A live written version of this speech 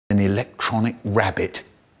electronic rabbit.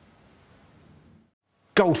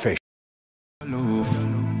 Goldfish.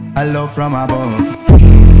 Hello from above.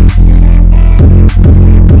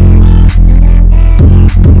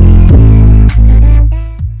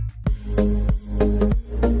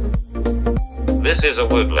 This is a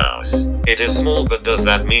woodlouse. It is small, but does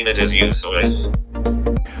that mean it is useless?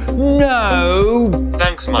 No!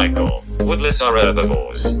 Thanks, Michael. Woodlouse are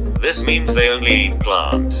herbivores. This means they only eat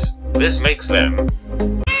plants. This makes them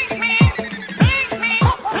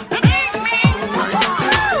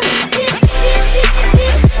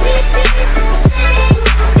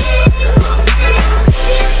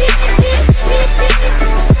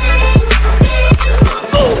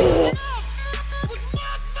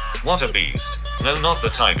What a beast. No, not the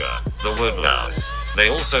tiger, the woodlouse. They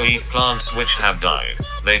also eat plants which have died.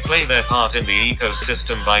 They play their part in the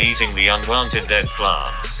ecosystem by eating the unwanted dead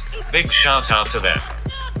plants. Big shout out to them.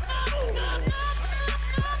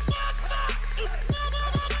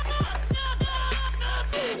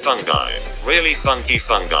 Fungi. Really funky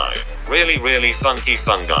fungi. Really, really funky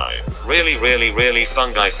fungi. Really, really, really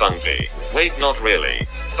fungi. Wait, not really.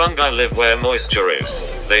 Fungi live where moisture is.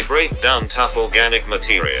 They break down tough organic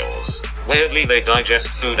materials. Weirdly, they digest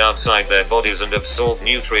food outside their bodies and absorb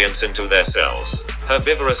nutrients into their cells.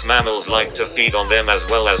 Herbivorous mammals like to feed on them as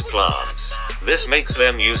well as plants. This makes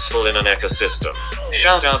them useful in an ecosystem.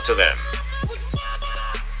 Shout out to them.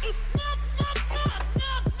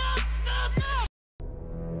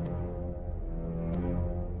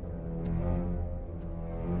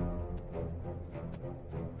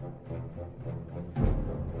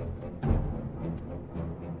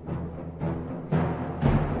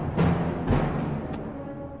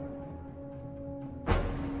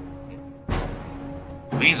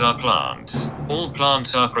 These are plants. All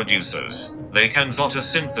plants are producers. They can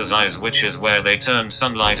photosynthesize, which is where they turn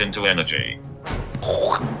sunlight into energy.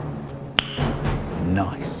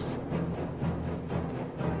 Nice.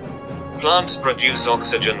 Plants produce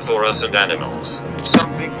oxygen for us and animals.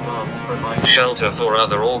 Some big plants provide shelter for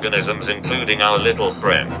other organisms, including our little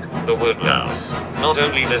friend, the woodlouse. Not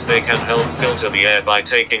only this, they can help filter the air by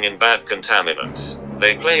taking in bad contaminants.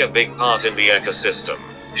 They play a big part in the ecosystem.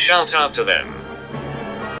 Shout out to them.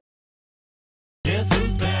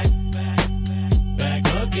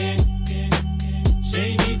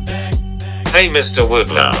 Hey Mr.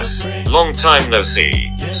 Woodlouse, long time no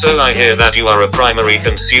see. So I hear that you are a primary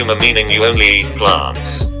consumer, meaning you only eat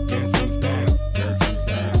plants.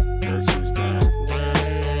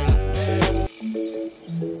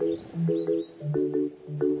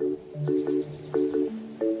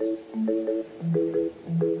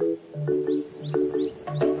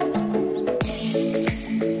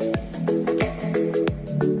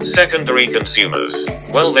 Secondary consumers.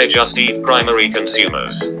 Well, they just eat primary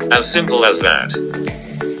consumers. As simple as that.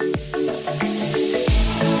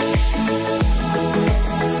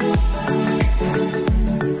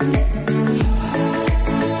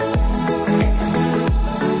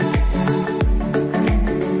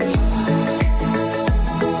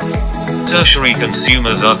 Tertiary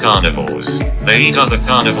consumers are carnivores. They eat other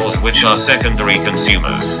carnivores which are secondary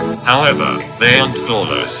consumers. However, they aren't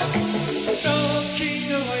flawless.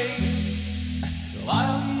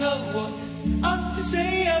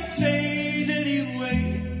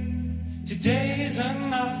 Today is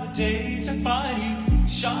another day to find you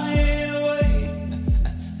shying away.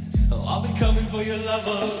 I'll be coming for your love,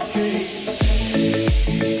 okay?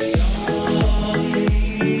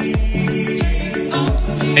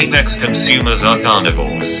 Apex consumers are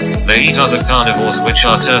carnivores. They eat other carnivores which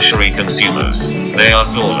are tertiary consumers. They are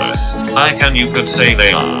flawless. You could say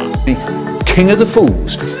they are King of the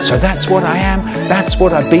fools. So that's what I am. That's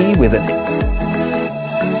what I be with it.